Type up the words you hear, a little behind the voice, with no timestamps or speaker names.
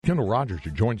Kendall Rogers,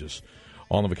 who joins us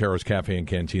on the Vaqueros Cafe and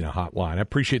Cantina hotline. I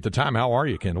appreciate the time. How are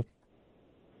you, Kendall?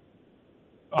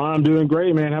 I'm doing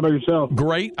great, man. How about yourself?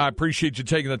 Great. I appreciate you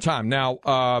taking the time. Now,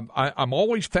 I'm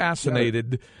always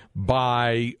fascinated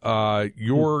by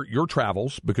your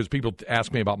travels because people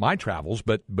ask me about my travels,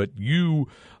 but you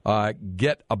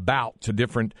get about to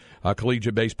different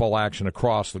collegiate baseball action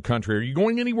across the country. Are you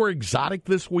going anywhere exotic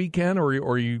this weekend, or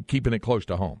are you keeping it close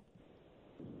to home?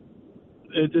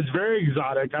 It's very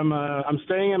exotic. I'm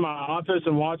staying in my office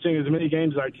and watching as many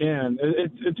games as I can.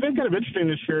 It's been kind of interesting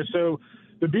this year. So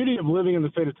the beauty of living in the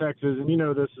state of Texas, and you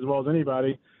know this as well as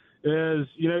anybody, is,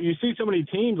 you see so many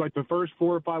teams like the first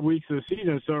 4 or 5 weeks of the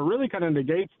season. So it really kind of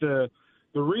negates the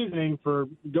reasoning for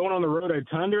going on the road a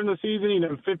ton during the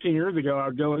season. 15 years ago,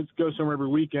 I'd go somewhere every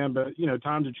weekend, but,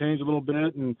 times have changed a little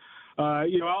bit. And,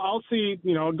 I'll see,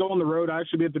 I'll go on the road. I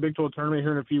actually be at the Big 12 tournament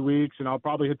here in a few weeks, and I'll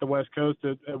probably hit the West Coast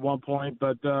at one point.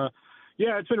 But,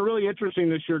 it's been really interesting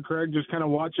this year, Craig, just kind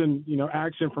of watching,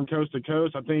 action from coast to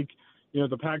coast. I think,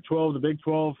 the Pac-12, the Big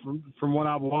 12, from what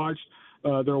I've watched,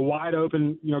 they're wide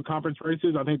open, conference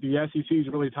races. I think the SEC is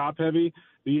really top heavy.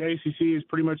 The ACC is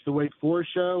pretty much the Wake Forest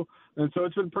show. And so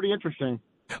it's been pretty interesting.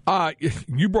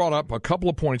 You brought up a couple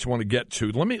of points I want to get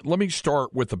to. Let me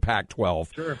start with the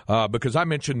Pac-12, sure. Because I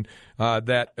mentioned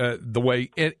that the way,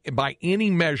 by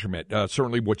any measurement,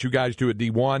 certainly what you guys do at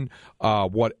D1,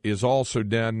 what is also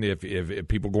done if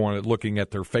people go on looking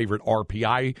at their favorite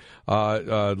RPI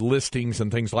listings and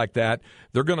things like that,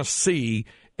 they're going to see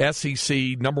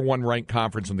SEC, number 1 ranked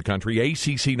conference in the country,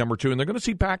 ACC, number 2, and they're going to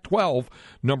see Pac-12,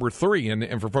 number 3.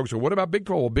 And for folks who go, what about Big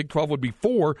 12? Well, Big 12 would be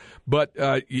 4. But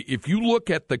if you look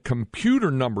at the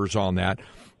computer numbers on that,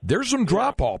 there's some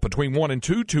drop-off between 1 and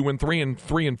 2, 2 and 3, and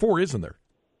 3 and 4, isn't there?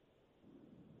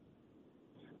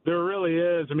 There really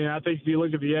is. I mean, I think if you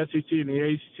look at the SEC and the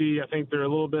ACC, I think they're a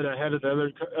little bit ahead of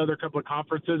the other couple of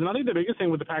conferences. And I think the biggest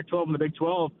thing with the Pac-12 and the Big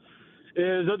 12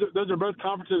 is those are both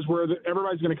conferences where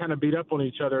everybody's going to kind of beat up on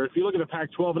each other. If you look at the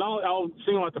Pac-12, and I'll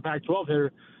single out the Pac-12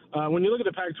 here, when you look at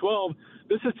the Pac-12,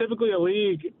 this is typically a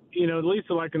league, at least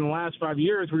like in the last 5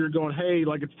 years, where you're going, hey,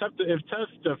 like it's tough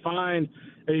to find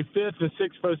a 5th and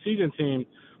 6th postseason team.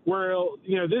 Where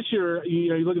this year,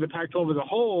 you look at the Pac-12 as a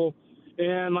whole,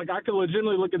 and like I could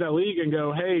legitimately look at that league and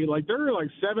go, hey, like there are like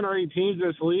 7 or 8 teams in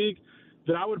this league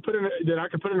that I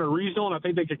could put in a regional, and I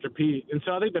think they could compete. And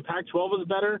so I think the Pac-12 is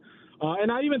better.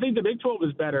 And I even think the Big 12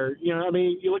 is better. You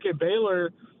look at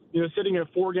Baylor, sitting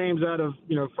at 4 games out of,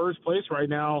 first place right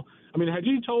now. I mean, had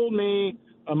you told me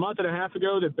a month and a half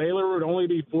ago that Baylor would only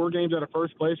be 4 games out of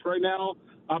first place right now,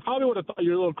 I probably would have thought you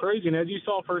were a little crazy. And as you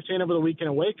saw firsthand over the weekend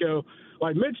in Waco,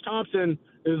 like Mitch Thompson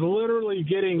is literally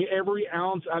getting every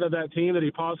ounce out of that team that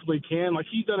he possibly can. Like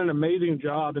he's done an amazing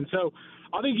job. And so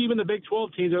I think even the Big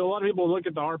 12 teams, a lot of people look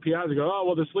at the RPIs and go, oh,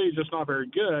 well, this league's just not very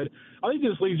good. I think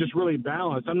this league's just really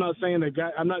balanced. I'm not saying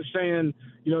the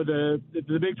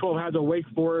Big 12 has a Wake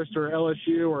Forest or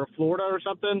LSU or Florida or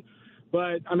something.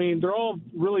 But, I mean, they're all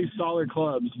really solid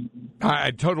clubs.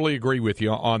 I totally agree with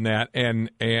you on that.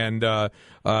 And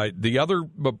the other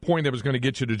point that was going to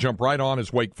get you to jump right on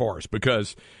is Wake Forest,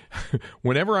 because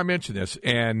whenever I mention this,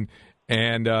 and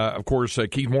of course,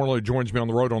 Keith Morlow joins me on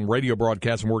the road on the radio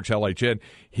broadcast and works LHN.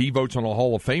 He votes on a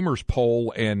Hall of Famers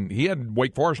poll, and he had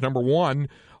Wake Forest number 1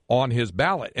 on his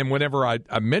ballot. And whenever I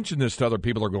mention this to other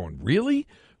people, they're going, really?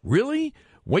 Really?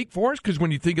 Wake Forest? Because when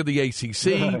you think of the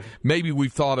ACC, maybe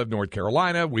we've thought of North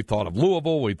Carolina, we've thought of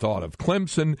Louisville, we've thought of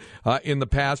Clemson in the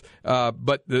past.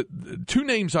 But the 2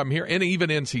 names I'm hearing, and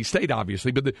even NC State,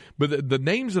 obviously, but the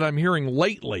names that I'm hearing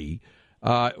lately,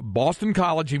 Boston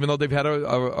College, even though they've had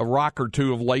a rock or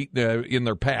two of late in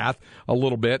their path a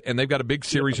little bit, and they've got a big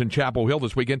series in Chapel Hill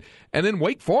this weekend, and then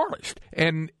Wake Forest.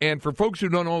 And for folks who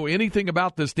don't know anything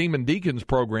about this Demon Deacons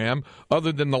program,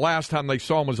 other than the last time they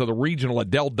saw them was at the regional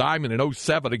at Dell Diamond in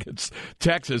 07 against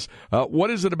Texas, what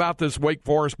is it about this Wake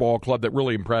Forest ball club that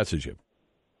really impresses you?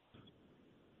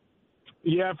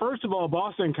 Yeah, first of all,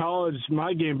 Boston College,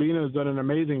 Mike Gambino has done an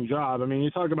amazing job. I mean, you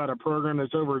talk about a program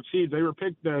that's overachieved. They were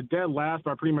picked dead last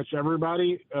by pretty much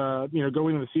everybody, going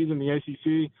into the season in the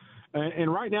ACC.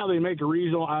 And right now they make a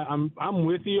regional. I'm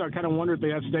with you. I kind of wonder if they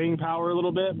have staying power a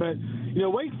little bit. But,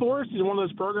 Wake Forest is one of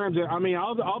those programs that, I mean,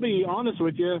 I'll be honest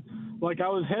with you. Like, I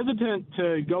was hesitant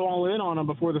to go all in on them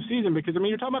before the season because, I mean,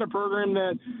 you're talking about a program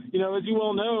that, as you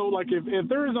well know, like if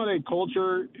there is not a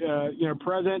culture,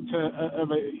 present of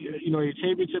a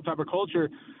championship type of culture,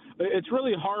 it's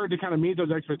really hard to kind of meet those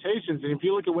expectations. And if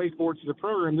you look at Wake Forest as a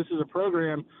program, this is a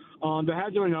program that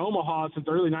has been in Omaha since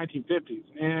the early 1950s.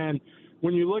 And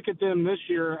when you look at them this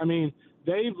year, I mean,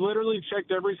 they've literally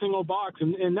checked every single box,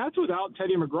 and that's without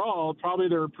Teddy McGraw, probably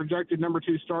their projected number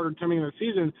 2 starter coming in the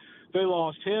season. They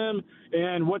lost him,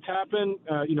 and what's happened?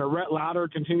 Rhett Lauder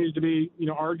continues to be,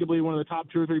 arguably one of the top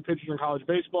 2 or 3 pitchers in college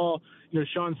baseball.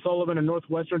 Sean Sullivan, a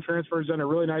Northwestern transfer, has done a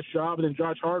really nice job, and then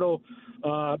Josh Hartle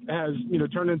has,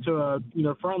 turned into a,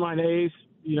 frontline ace,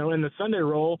 in the Sunday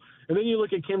role. And then you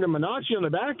look at Camden Minacci on the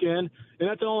back end, and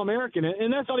that's an All-American.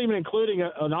 And that's not even including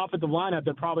an offensive lineup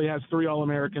that probably has 3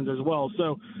 All-Americans as well.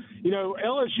 So,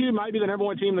 LSU might be the number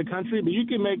 1 team in the country, but you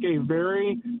can make a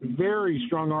very, very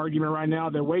strong argument right now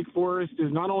that Wake Forest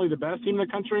is not only the best team in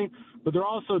the country, but they're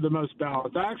also the most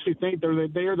balanced. I actually think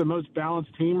they are the most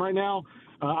balanced team right now.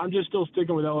 I'm just still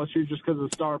sticking with LSU just because of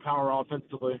the star power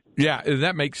offensively. Yeah,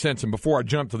 that makes sense. And before I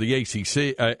jump to the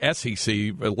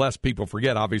SEC, lest people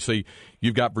forget, obviously,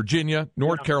 you've got Virginia,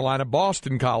 North Carolina,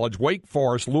 Boston College, Wake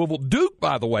Forest, Louisville. Duke,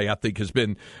 by the way, I think has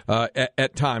been,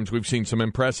 at times, we've seen some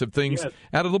impressive things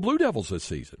out of the Blue Devils this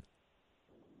season.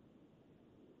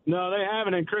 No, they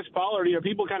haven't. And Chris Pollard,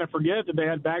 people kind of forget that they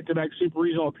had back-to-back super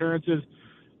regional appearances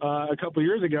a couple of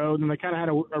years ago, and then they kind of had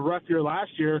a rough year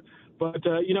last year. But,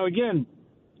 again,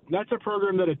 that's a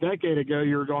program that a decade ago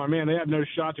you were going, man, they have no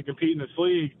shot to compete in this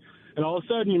league. And all of a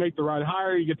sudden you make the right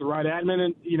hire, you get the right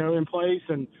admin in place,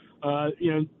 and,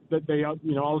 that they,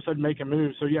 all of a sudden make a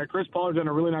move. So, yeah, Chris Pollard's done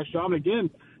a really nice job. And, again,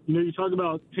 you talk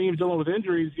about teams dealing with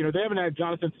injuries. They haven't had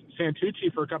Jonathan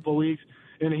Santucci for a couple of weeks,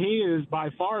 and he is by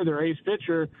far their ace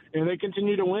pitcher, and they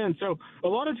continue to win. So a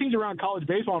lot of teams around college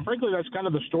baseball, and frankly, that's kind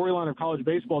of the storyline of college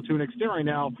baseball to an extent right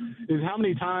now, is how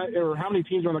many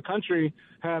teams around the country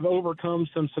have overcome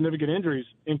some significant injuries,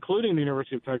 including the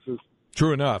University of Texas.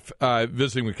 True enough.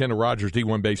 Visiting with Kendall Rogers,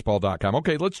 D1Baseball.com.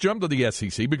 Okay, let's jump to the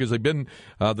SEC because they've been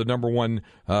the number 1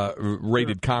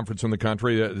 rated conference in the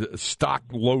country, stock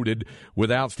loaded with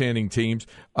outstanding teams.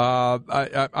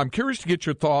 I'm curious to get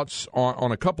your thoughts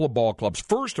on a couple of ball clubs.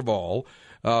 First of all,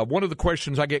 one of the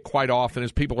questions I get quite often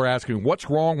is people are asking, what's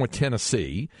wrong with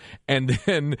Tennessee? And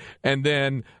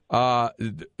then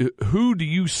who do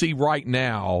you see right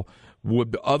now,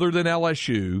 other than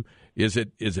LSU? Is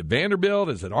it Vanderbilt?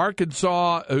 Is it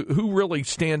Arkansas? Who really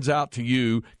stands out to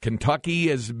you? Kentucky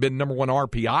has been number 1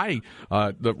 RPI,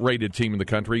 the rated team in the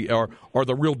country, or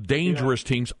the real dangerous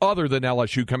teams other than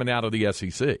LSU coming out of the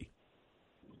SEC?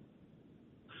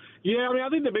 Yeah, I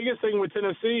think the biggest thing with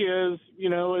Tennessee is,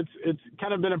 it's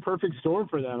kind of been a perfect storm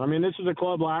for them. This is a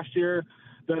club last year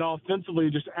that offensively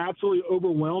just absolutely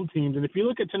overwhelmed teams. And if you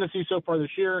look at Tennessee so far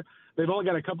this year, they've only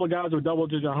got a couple of guys with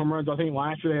double-digit home runs. I think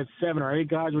last year they had 7 or 8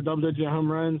 guys with double-digit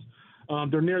home runs.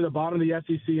 They're near the bottom of the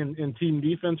SEC in team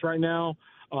defense right now.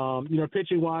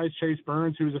 Pitching-wise, Chase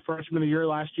Burns, who was a freshman of the year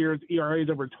last year, his ERA is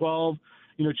over 12.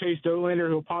 Chase Dollander,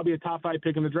 who will probably be a top 5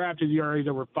 pick in the draft, his ERA is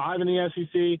over 5 in the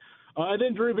SEC. And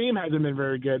then Drew Beam hasn't been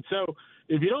very good. So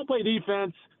if you don't play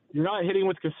defense, you're not hitting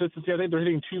with consistency. I think they're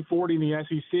hitting 240 in the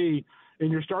SEC.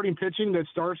 And your starting pitching that's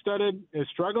star-studded is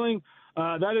struggling,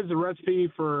 that is the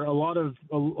recipe for a lot of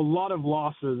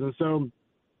losses. And so,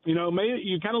 maybe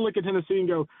you kind of look at Tennessee and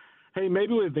go, hey,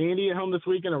 maybe with Vandy at home this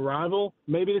week and a rival,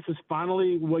 maybe this is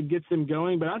finally what gets them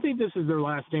going. But I think this is their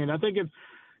last stand. I think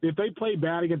if they play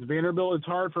bad against Vanderbilt, it's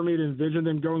hard for me to envision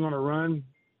them going on a run.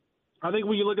 I think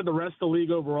when you look at the rest of the league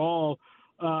overall,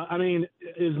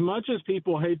 as much as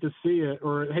people hate to see it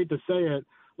or hate to say it,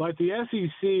 like the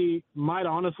SEC might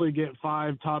honestly get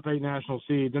 5 top 8 national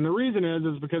seeds. And the reason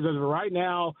is because as of right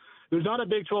now, there's not a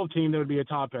Big 12 team that would be a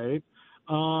top 8.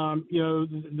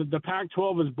 The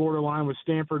Pac-12 is borderline with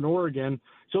Stanford and Oregon.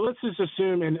 So let's just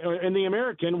assume, and the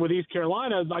American with East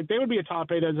Carolina, like they would be a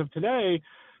top 8 as of today,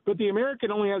 but the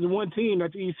American only has one team,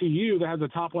 that's ECU, that has a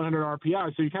top 100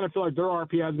 RPI. So you kind of feel like their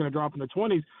RPI is going to drop in the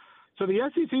 20s. So the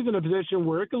SEC is in a position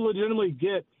where it can legitimately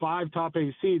get 5 top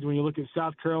 8 seeds when you look at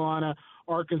South Carolina,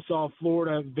 Arkansas,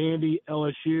 Florida, Vandy,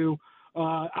 LSU.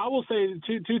 I will say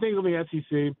two things on the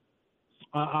SEC.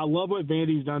 I love what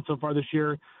Vandy's done so far this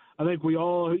year. I think we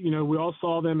all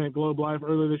saw them at Globe Life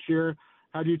earlier this year.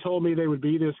 Had you told me they would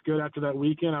be this good after that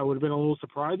weekend, I would have been a little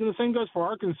surprised. And the same goes for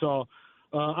Arkansas.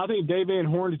 I think Dave Van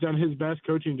Horn's done his best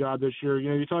coaching job this year.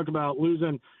 You talk about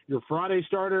losing your Friday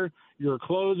starter, your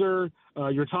closer,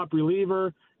 your top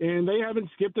reliever, and they haven't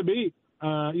skipped a beat.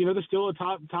 They're still a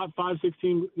top 5-6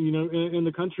 team, in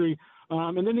the country.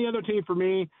 And then the other team for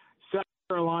me, South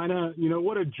Carolina,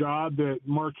 what a job that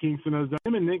Mark Kingston has done.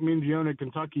 Him and Nick Mingione at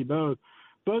Kentucky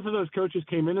both of those coaches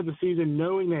came into the season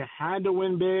knowing they had to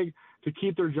win big to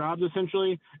keep their jobs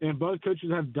essentially, and both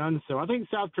coaches have done so. I think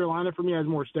South Carolina for me has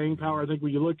more staying power. I think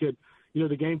when you look at,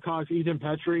 the Gamecocks, Ethan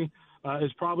Petrie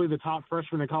is probably the top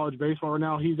freshman in college baseball right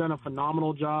now. He's done a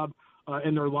phenomenal job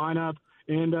in their lineup.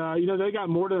 And, they got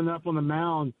more than enough on the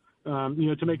mound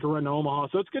to make a run to Omaha.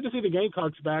 So it's good to see the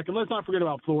Gamecocks back. And let's not forget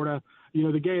about Florida.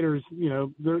 The Gators,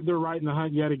 they're right in the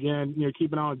hunt yet again.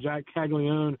 Keep an eye on Jack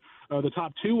Caglione, the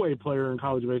top two-way player in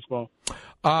college baseball.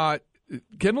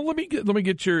 Kendall, let me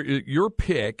get your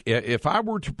pick. If I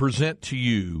were to present to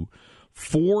you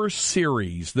 4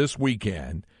 series this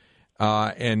weekend,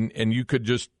 and you could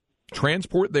just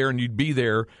transport there and you'd be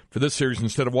there for this series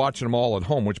instead of watching them all at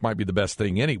home, which might be the best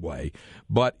thing anyway.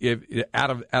 But if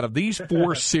out of these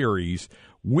 4 series,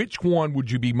 which one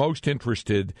would you be most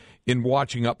interested in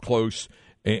watching up close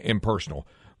and personal?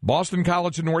 Boston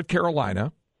College of North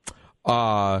Carolina,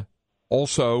 also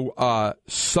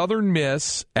Southern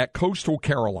Miss at Coastal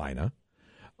Carolina,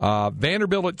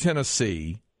 Vanderbilt at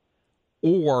Tennessee,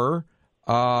 or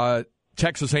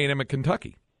Texas A&M at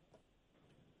Kentucky.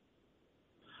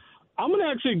 I'm going to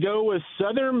actually go with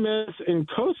Southern Miss and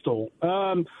Coastal.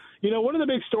 One of the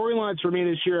big storylines for me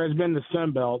this year has been the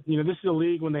Sun Belt. This is a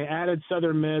league when they added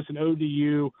Southern Miss and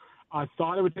ODU, I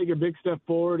thought it would take a big step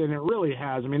forward, and it really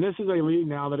has. This is a league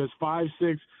now that is 5,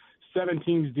 6, 7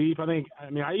 teams deep. I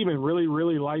even really,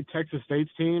 really like Texas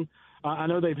State's team. I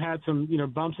know they've had some,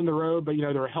 bumps in the road, but,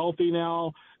 they're healthy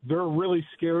now. They're really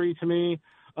scary to me.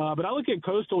 But I look at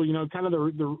Coastal, kind of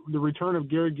the return of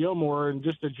Gary Gilmore and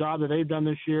just the job that they've done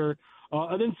this year.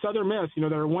 And then Southern Miss,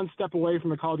 they're one step away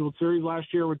from the College World Series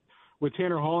last year with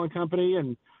Tanner Hall and company,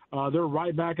 and they're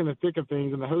right back in the thick of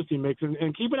things in the hosting mix.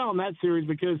 And keep an eye on that series,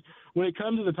 because when it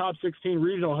comes to the top 16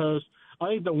 regional hosts, I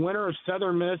think the winner of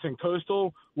Southern Miss and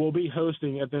Coastal will be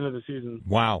hosting at the end of the season.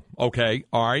 Wow. Okay.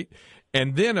 All right.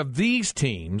 And then of these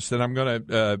teams that I'm going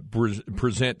to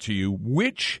present to you,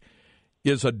 which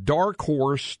is a dark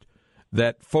horse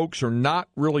that folks are not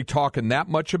really talking that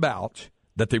much about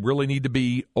that they really need to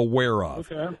be aware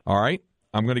of? Okay. All right.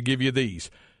 I'm going to give you these.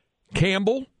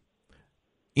 Campbell,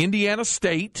 Indiana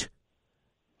State.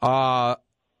 Also,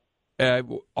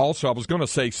 I was going to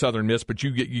say Southern Miss, but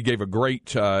you gave a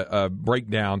great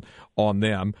breakdown on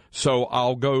them. So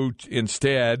I'll go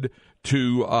instead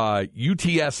to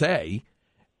UTSA,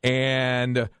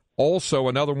 and also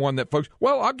another one that folks.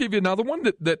 Well, I'll give you another one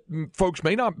that folks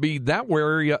may not be that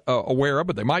aware of,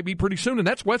 but they might be pretty soon, and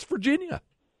that's West Virginia.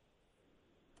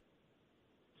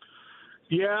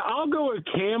 Yeah, I'll go with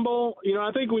Campbell.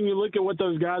 I think when you look at what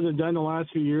those guys have done the last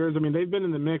few years, they've been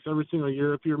in the mix every single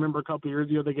year. If you remember a couple of years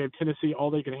ago, they gave Tennessee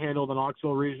all they could handle in the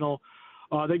Knoxville Regional.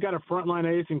 They've got a frontline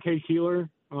ace in Kay Keeler.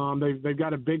 They've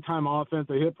got a big-time offense.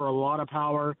 They hit for a lot of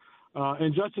power.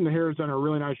 And Justin Naher has done a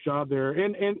really nice job there.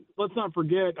 And let's not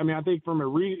forget, I think from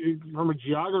a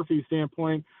geography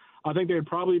standpoint, I think they would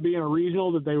probably be in a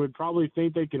regional that they would probably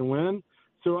think they can win.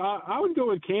 So I would go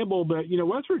with Campbell, but,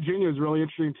 West Virginia is really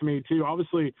interesting to me, too.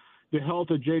 Obviously, the health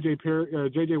of J.J.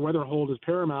 Weatherhold is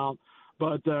paramount.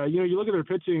 But, you look at their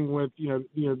pitching with,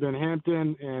 Ben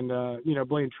Hampton and,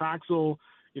 Blaine Traxel.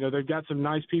 They've got some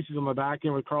nice pieces on the back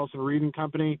end with Carlson Reed and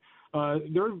company.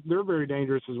 They're very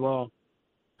dangerous as well.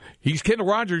 He's Kendall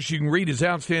Rogers. You can read his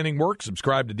outstanding work.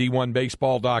 Subscribe to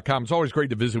D1Baseball.com. It's always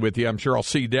great to visit with you. I'm sure I'll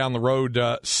see you down the road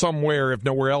somewhere, if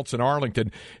nowhere else, in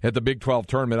Arlington at the Big 12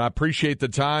 tournament. I appreciate the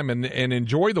time and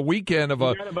enjoy the weekend. You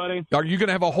got it, buddy. Are you going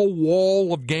to have a whole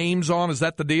wall of games on? Is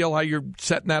that the deal, how you're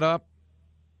setting that up?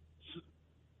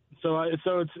 So it's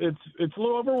a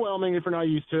little overwhelming if you're not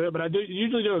used to it, but I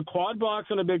usually do a quad box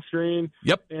on a big screen.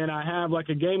 Yep. And I have like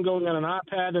a game going on an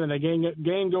iPad and then a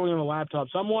game going on a laptop.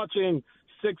 So I'm watching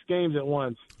 6 games at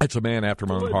once. It's a man after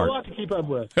my own heart. A lot to keep up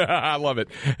with. I love it.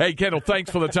 Hey, Kendall, thanks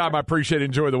for the time. I appreciate it.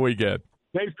 Enjoy the weekend.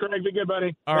 Thanks, Craig. Be good,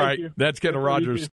 buddy. All right. That's Kendall Rogers.